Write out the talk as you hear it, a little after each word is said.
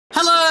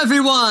Hello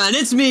everyone,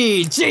 it's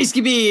me,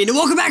 JayskiBean, and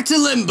welcome back to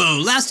Limbo.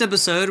 Last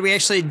episode, we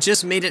actually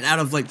just made it out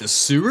of like the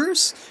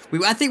sewers.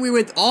 I think we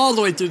went all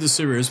the way through the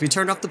sewers. We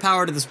turned off the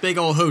power to this big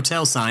old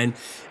hotel sign,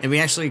 and we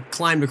actually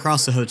climbed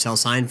across the hotel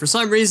sign. For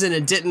some reason,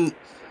 it didn't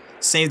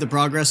save the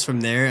progress from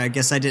there. I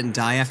guess I didn't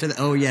die after that.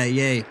 Oh yeah,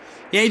 yay.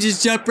 Yay,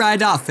 just jump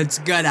right off. It's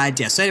a good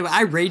idea. So anyway,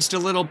 I raged a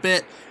little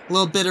bit. A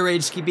little bit of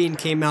JayskiBean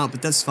came out,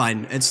 but that's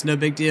fine. It's no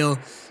big deal.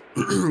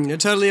 You're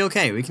totally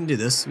okay. We can do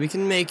this. We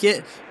can make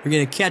it. We're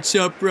gonna catch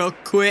up real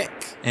quick.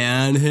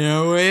 And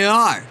here we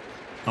are.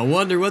 I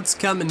wonder what's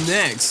coming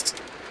next.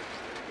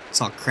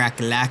 It's all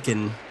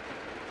crack-a-lackin'.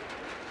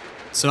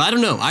 So I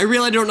don't know. I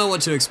really don't know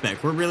what to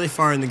expect. We're really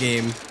far in the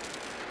game.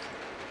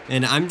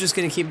 And I'm just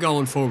gonna keep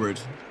going forward.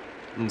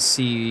 And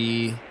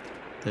see...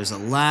 There's a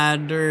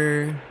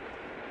ladder.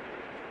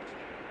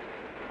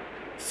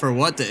 For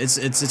what? It's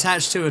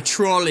attached to a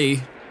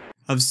trolley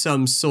of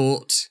some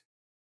sort.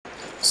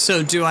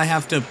 So do I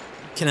have to,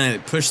 can I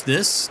push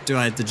this? Do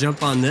I have to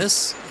jump on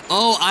this?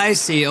 Oh, I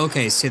see.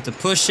 Okay, so you have to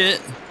push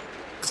it,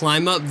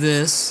 climb up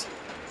this,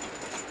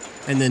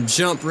 and then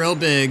jump real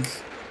big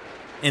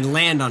and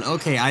land on,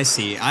 okay, I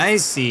see. I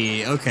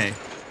see, okay.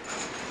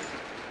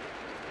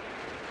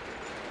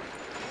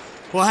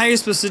 Well, how are you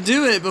supposed to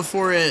do it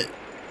before it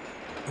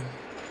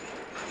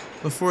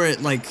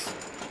like,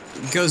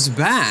 goes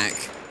back?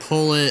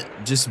 Pull it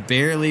just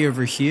barely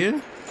over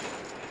here?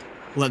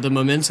 Let the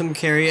momentum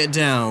carry it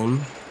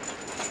down.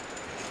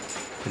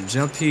 Can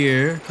jump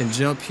here, can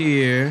jump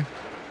here,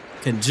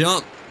 can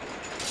jump.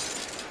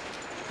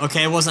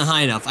 Okay, it wasn't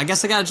high enough. I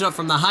guess I gotta jump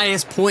from the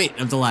highest point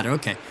of the ladder.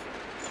 Okay.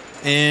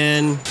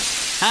 And,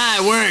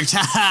 it worked,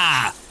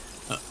 haha!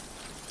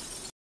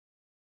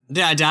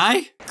 Did I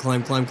die?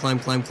 Climb, climb, climb,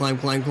 climb, climb,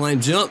 climb,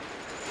 climb, jump.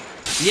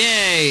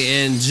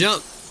 Yay, and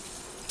jump.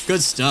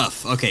 Good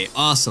stuff. Okay,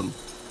 awesome.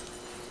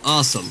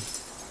 Awesome.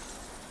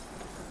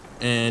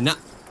 And now,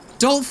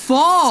 don't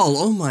fall!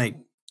 Oh my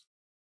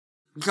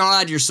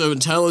God, you're so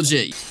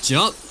intelligent.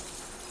 Jump.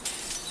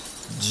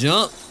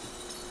 Jump.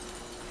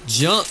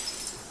 Jump.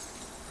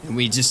 And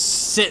we just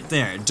sit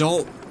there.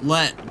 Don't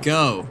let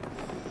go.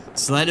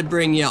 So let it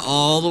bring you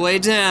all the way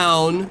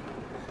down.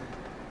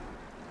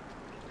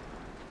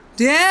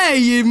 Yeah,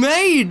 you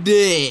made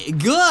it!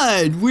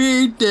 Good!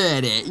 We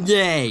did it!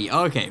 Yay!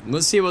 Okay,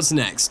 let's see what's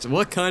next.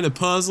 What kind of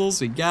puzzles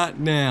we got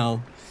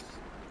now?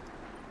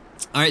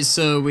 Alright,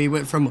 so we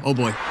went from... Oh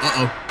boy.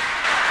 Uh-oh.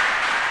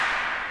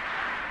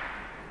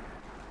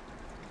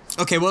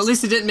 Okay, well at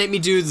least it didn't make me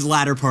do the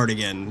ladder part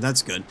again.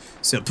 That's good.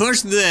 So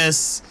push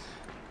this...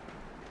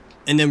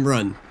 and then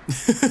run.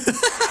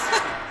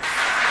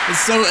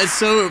 It's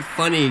so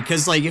funny,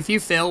 because like if you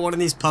fail one of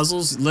these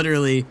puzzles,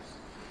 literally,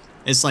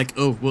 it's like,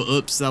 oh, well,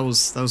 oops, that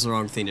was the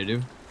wrong thing to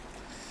do.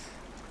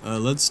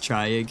 Let's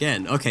try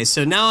again. Okay,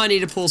 so now I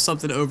need to pull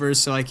something over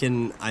so I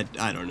can... I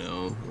don't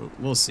know.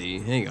 We'll see.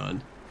 Hang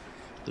on.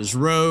 There's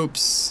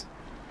ropes.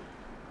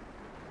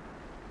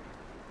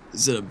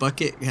 Is it a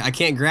bucket? I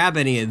can't grab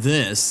any of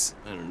this.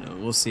 I don't know.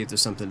 We'll see if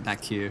there's something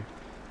back here.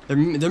 There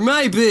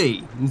may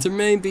be. There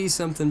may be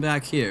something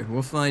back here.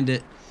 We'll find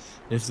it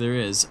if there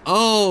is.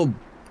 Oh,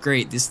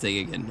 great. This thing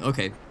again.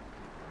 Okay.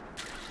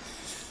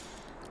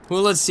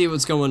 Well, let's see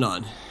what's going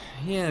on.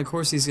 Yeah, of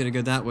course he's gonna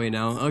go that way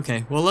now.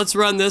 Okay. Well, let's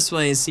run this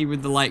way and see where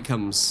the light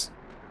comes.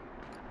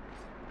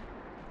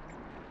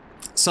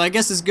 So I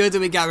guess it's good that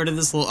we got rid of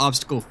this little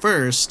obstacle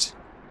first.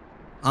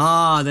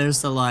 Ah,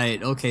 there's the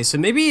light. Okay, so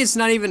maybe it's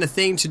not even a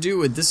thing to do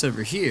with this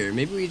over here.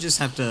 Maybe we just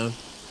have to...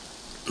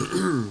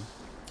 I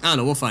don't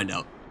know, we'll find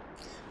out.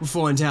 We'll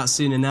find out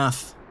soon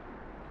enough.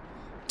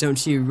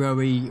 Don't you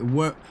worry,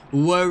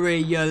 worry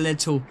your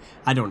little...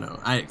 I don't know,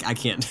 I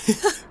can't.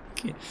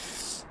 Can't.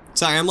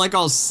 Sorry, I'm like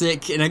all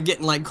sick and I'm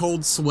getting like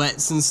cold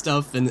sweats and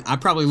stuff and I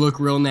probably look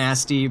real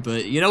nasty,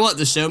 but you know what?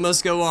 The show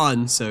must go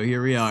on, so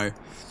here we are.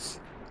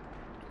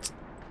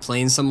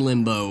 Playing some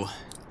Limbo.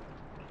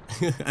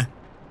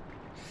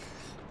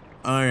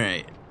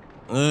 Alright,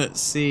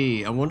 let's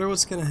see. I wonder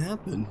what's gonna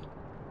happen.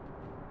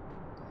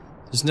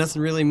 There's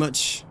nothing really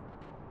much.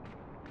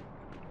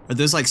 Are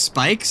those like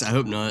spikes? I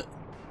hope not.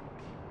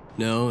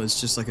 No, it's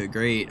just like a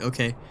grate.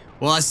 Okay.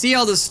 Well, I see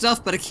all this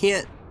stuff, but I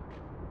can't.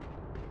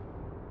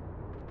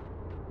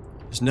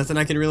 There's nothing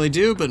I can really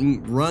do but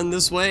run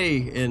this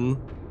way and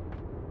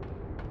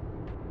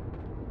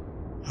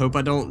hope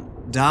I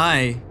don't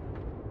die.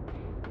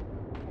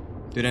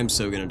 Dude, I'm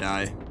so gonna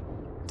die.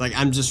 Like,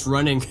 I'm just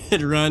running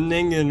and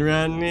running and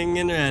running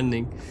and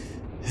running.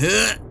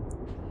 Huh.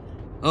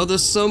 Oh,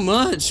 there's so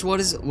much. What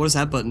does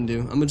that button do?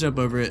 I'm gonna jump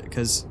over it,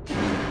 because...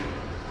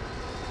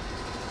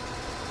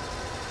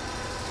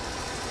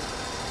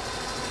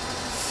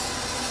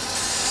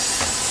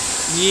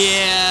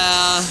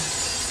 yeah.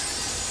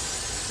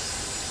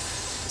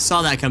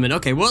 Saw that coming.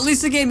 Okay, well, at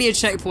least it gave me a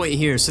checkpoint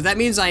here, so that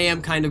means I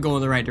am kind of going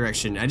the right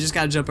direction. I just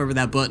gotta jump over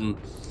that button.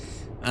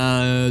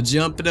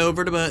 Jumping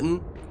over the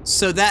button.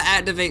 So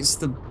that activates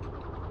the...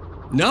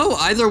 No,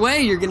 either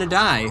way, you're gonna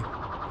die.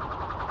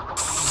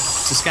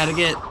 Just gotta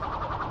get...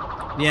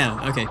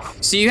 Yeah, okay.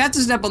 So you have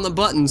to step on the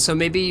button, so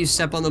maybe you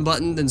step on the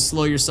button, then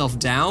slow yourself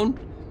down?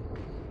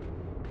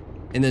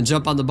 and then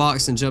jump on the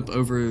box and jump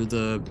over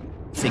the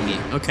thingy.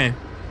 Okay.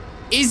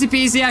 Easy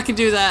peasy, I can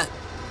do that.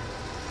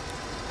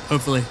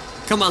 Hopefully.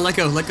 Come on, let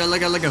go, let go, let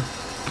go, let go.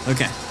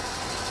 Okay.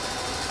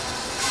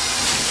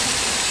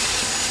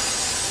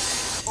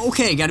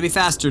 Okay, gotta be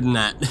faster than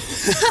that.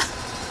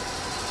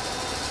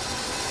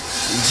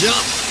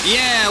 Jump.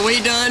 Yeah,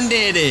 we done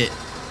did it.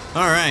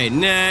 Alright,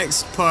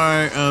 next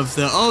part of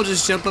the... Oh,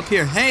 just jump up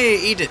here. Hey,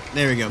 eat it.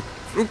 There we go.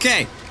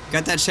 Okay,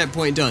 got that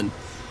checkpoint done.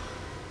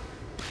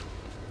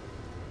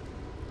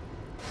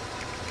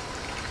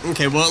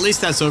 Okay, well, at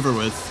least that's over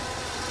with.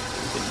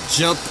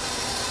 Jump.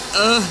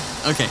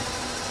 Okay.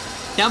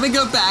 Now we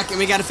go back and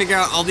we gotta figure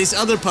out all these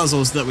other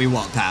puzzles that we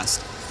walked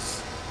past.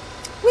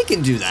 We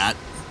can do that.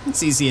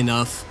 It's easy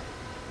enough.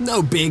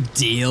 No big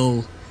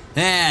deal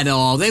at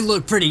all. They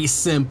look pretty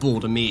simple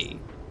to me.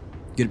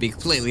 Gonna be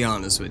completely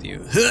honest with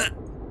you. Huh.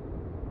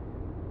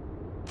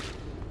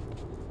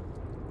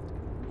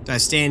 Do I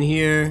stand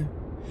here?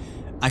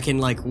 I can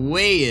like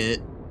weigh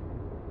it.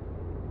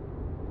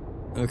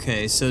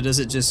 Okay, so does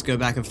it just go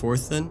back and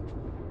forth then?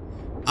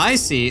 I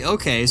see.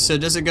 Okay, so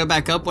does it go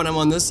back up when I'm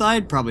on this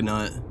side? Probably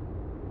not.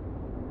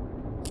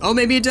 Oh,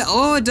 maybe it does.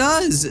 Oh, it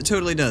does. It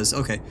totally does.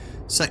 Okay.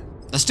 So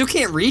I still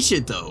can't reach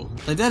it though.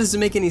 Like that doesn't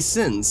make any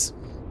sense.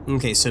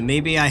 Okay, so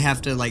maybe I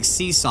have to like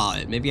seesaw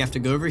it. Maybe I have to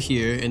go over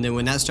here, and then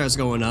when that starts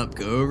going up,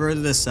 go over to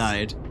this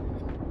side.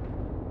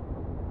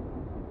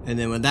 And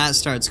then when that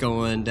starts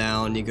going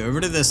down, you go over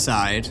to this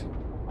side.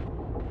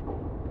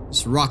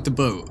 Just rock the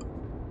boat.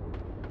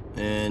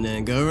 And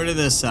then go over to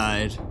this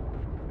side.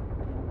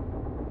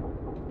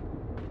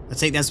 I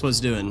think that's what it's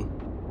doing.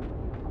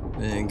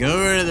 And then go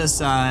over to this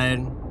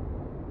side.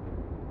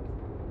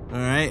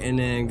 Alright, and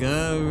then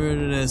go over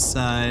to this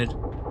side.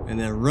 And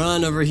then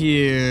run over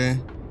here.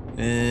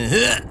 And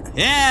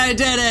yeah, I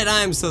did it!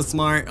 I'm so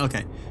smart.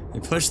 Okay. We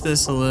push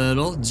this a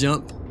little.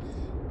 Jump.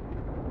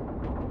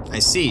 I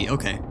see.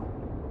 Okay.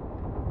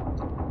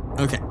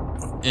 Okay.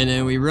 And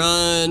then we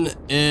run.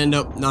 And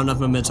nope, not enough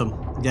momentum.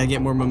 Gotta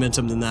get more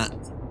momentum than that.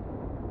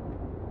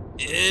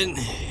 And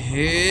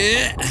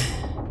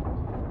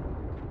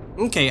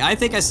okay, I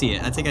think I see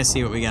it. I think I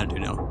see what we gotta do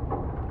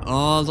now.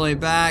 All the way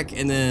back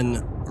and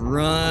then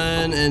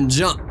run and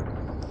jump.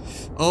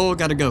 Oh,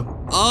 gotta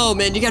go. Oh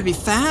man, you gotta be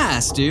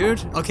fast,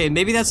 dude. Okay,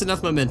 maybe that's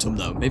enough momentum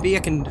though. Maybe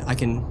I can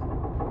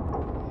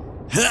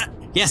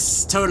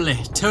yes,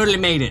 totally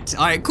made it.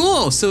 All right,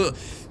 cool. So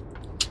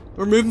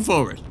we're moving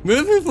forward.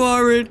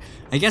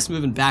 I guess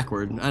moving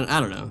backward.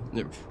 I don't know.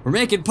 We're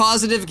making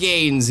positive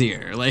gains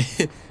here. Like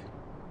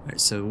alright,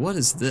 so what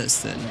is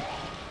this then?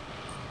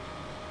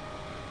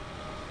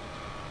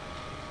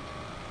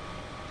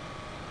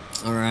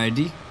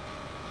 Alrighty.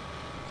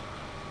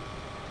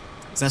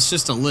 That's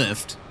just a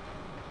lift.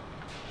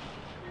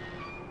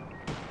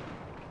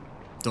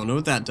 Don't know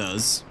what that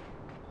does.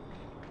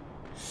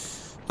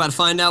 About to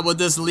find out what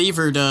this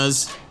lever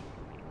does.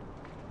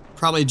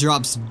 Probably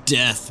drops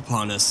death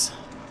upon us.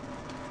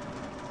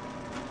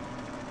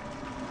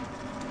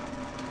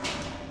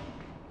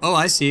 Oh,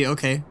 I see.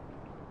 Okay.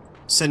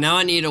 So now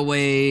I need a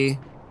way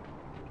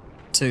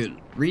to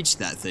reach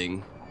that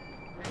thing.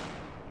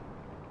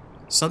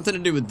 Something to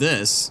do with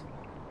this,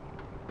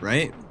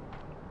 right?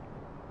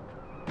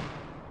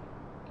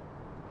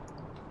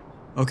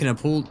 Oh,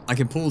 I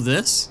can pull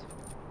this?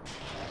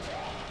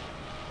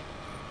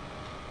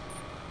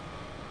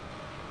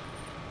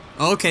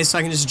 Okay, so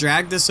I can just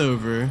drag this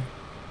over.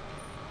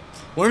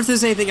 What if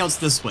there's anything else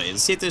this way?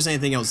 Let's see if there's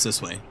anything else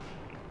this way.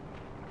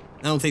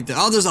 I don't think that.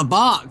 Oh, there's a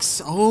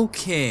box.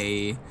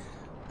 Okay.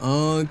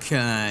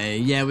 Okay.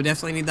 Yeah, we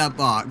definitely need that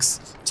box.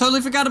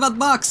 Totally forgot about the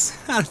box.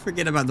 I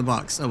forget about the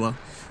box. Oh well.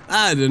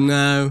 I don't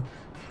know.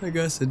 I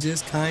guess I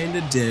just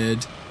kinda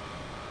did.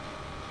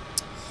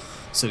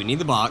 So we need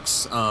the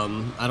box. I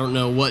don't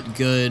know what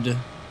good.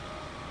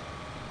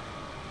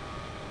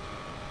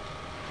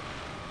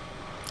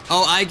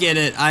 Oh, I get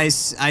it. I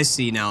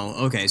see now.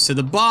 Okay, so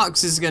the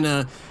box is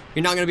gonna...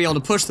 You're not gonna be able to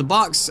push the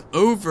box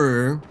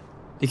over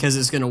because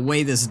it's gonna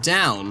weigh this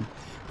down.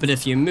 But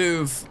if you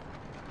move...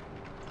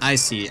 I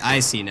see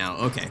now.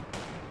 Okay.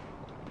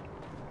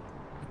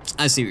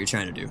 I see what you're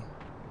trying to do.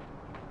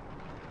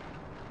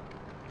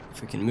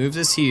 If we can move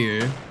this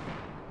here,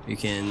 we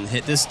can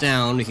hit this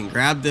down, we can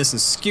grab this and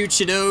scooch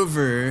it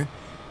over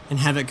and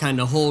have it kind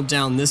of hold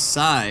down this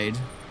side.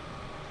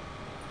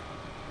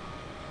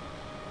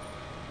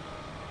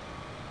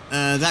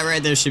 That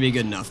right there should be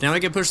good enough. Now we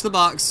can push the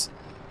box.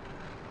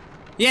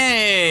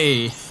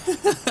 Yay!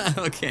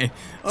 Okay,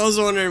 I was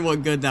wondering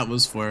what good that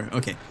was for.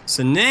 Okay,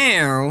 so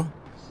now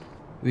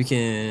we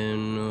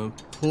can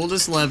pull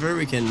this lever,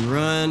 we can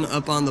run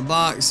up on the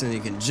box, and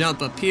you can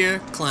jump up here,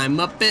 climb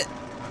up it,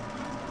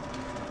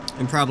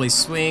 and probably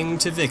swing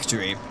to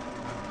victory.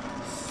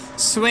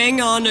 Swing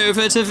on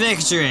over to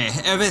victory.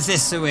 Over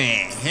this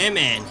way. Hey,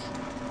 man.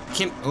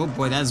 Oh,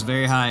 boy, that's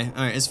very high.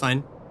 Alright, it's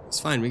fine. It's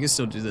fine. We can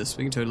still do this.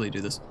 We can totally do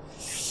this.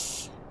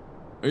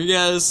 We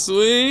gotta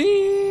swing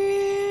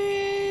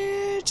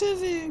to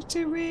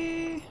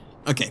victory.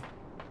 Okay.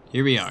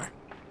 Here we are.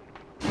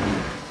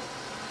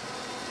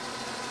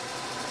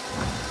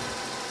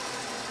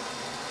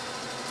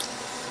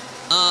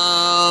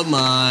 Oh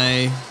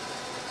my.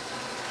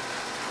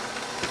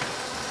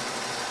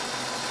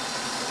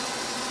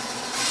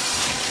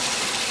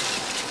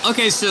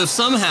 Okay, so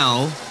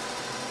somehow...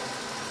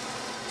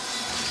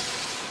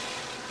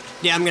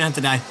 Yeah, I'm gonna have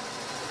to die.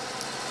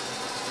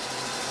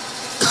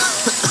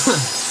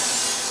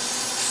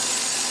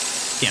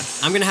 Yeah,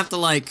 I'm gonna have to,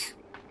 like,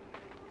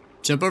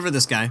 jump over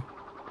this guy,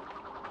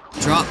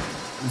 drop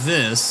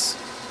this,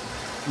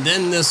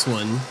 then this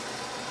one.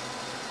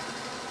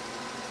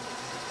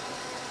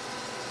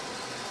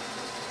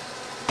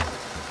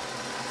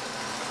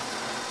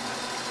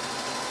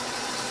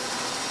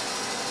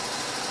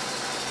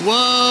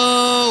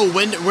 Whoa!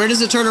 Where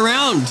does it turn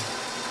around?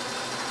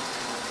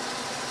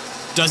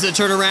 Does it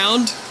turn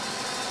around?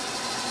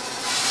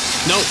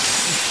 Nope.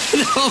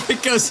 No,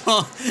 it goes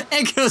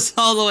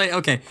all the way.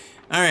 Okay.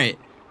 All right.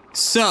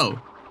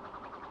 So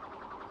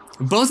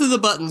both of the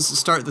buttons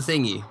start the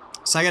thingy.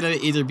 So I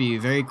gotta either be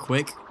very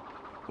quick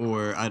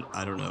or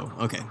I don't know.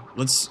 Okay.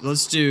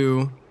 Let's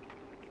do.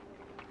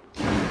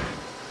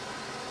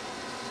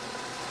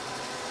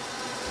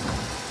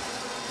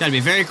 Gotta be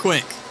very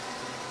quick.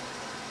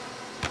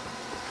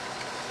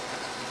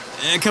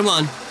 Come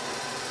on.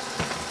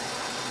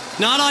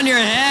 Not on your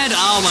head.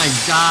 Oh my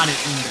god.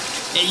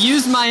 It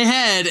used my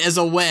head as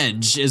a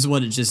wedge is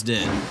what it just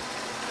did.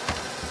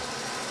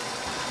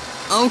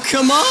 Oh,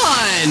 come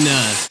on.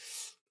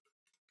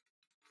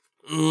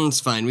 It's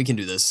fine. We can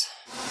do this.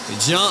 We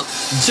jump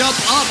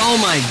up. Oh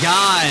my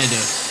god.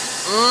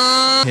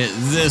 Hit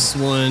this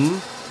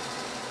one.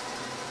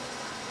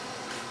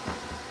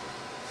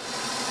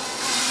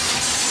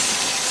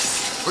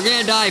 We're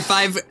gonna die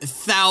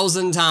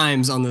 5,000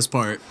 times on this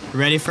part.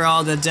 Ready for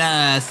all the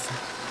death.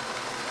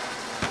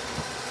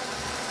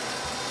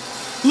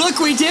 Look,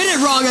 we did it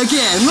wrong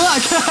again.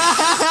 Look.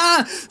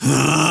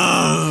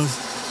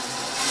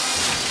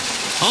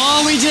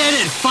 Oh, we did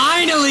it.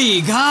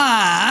 Finally.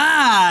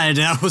 God,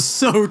 that was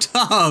so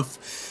tough.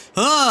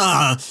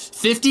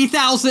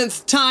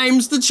 50,000th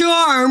times the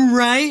charm,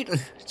 right?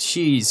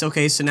 Jeez.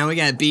 Okay, so now we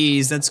got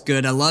bees. That's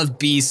good. I love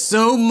bees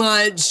so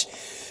much.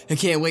 I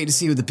can't wait to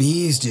see what the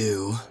bees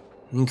do.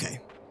 Okay.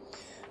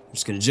 I'm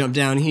just gonna jump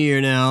down here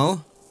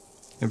now.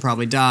 And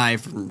probably die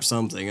from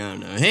something, I don't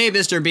know. Hey,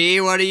 Mr. B,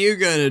 what are you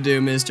gonna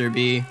do, Mr.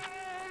 B?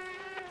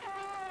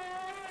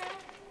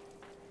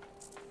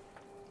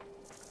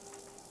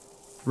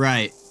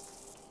 Right.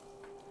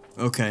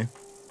 Okay.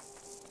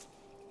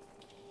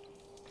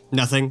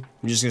 Nothing?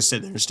 I'm just gonna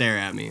sit there and stare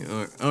at me.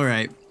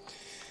 Alright.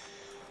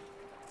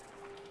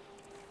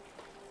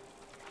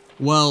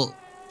 Well...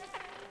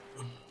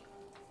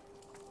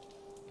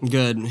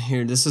 Good.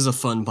 Here, this is a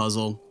fun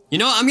puzzle. You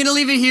know what? I'm gonna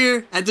leave it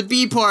here at the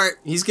B part.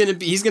 He's gonna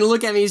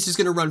look at me, he's just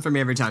gonna run from me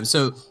every time.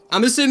 So,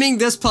 I'm assuming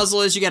this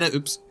puzzle is you gotta,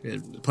 oops,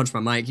 punch my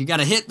mic. You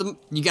gotta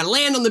you gotta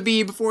land on the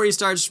bee before he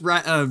starts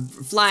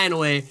flying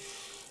away.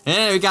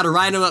 And we gotta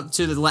ride him up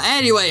to the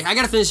anyway, I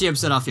gotta finish the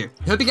episode off here.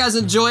 Hope you guys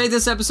enjoyed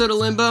this episode of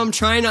Limbo. I'm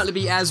trying not to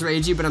be as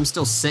ragey, but I'm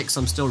still sick, so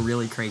I'm still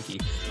really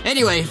cranky.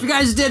 Anyway, if you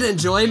guys did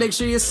enjoy, make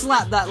sure you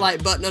slap that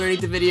like button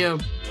underneath the video.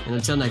 And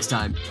until next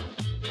time,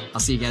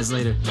 I'll see you guys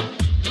later.